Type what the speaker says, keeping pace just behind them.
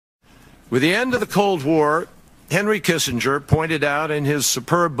With the end of the Cold War, Henry Kissinger pointed out in his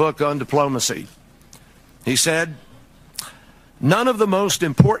superb book on diplomacy, he said, "None of the most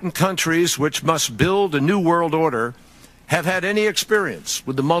important countries which must build a new world order have had any experience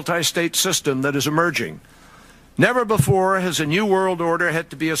with the multi-state system that is emerging. Never before has a new world order had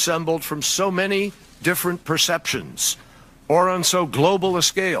to be assembled from so many different perceptions or on so global a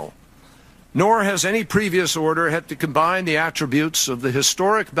scale. Nor has any previous order had to combine the attributes of the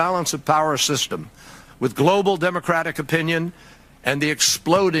historic balance of power system with global democratic opinion and the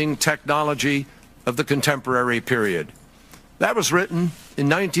exploding technology of the contemporary period." That was written in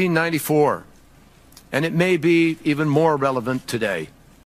 1994, and it may be even more relevant today.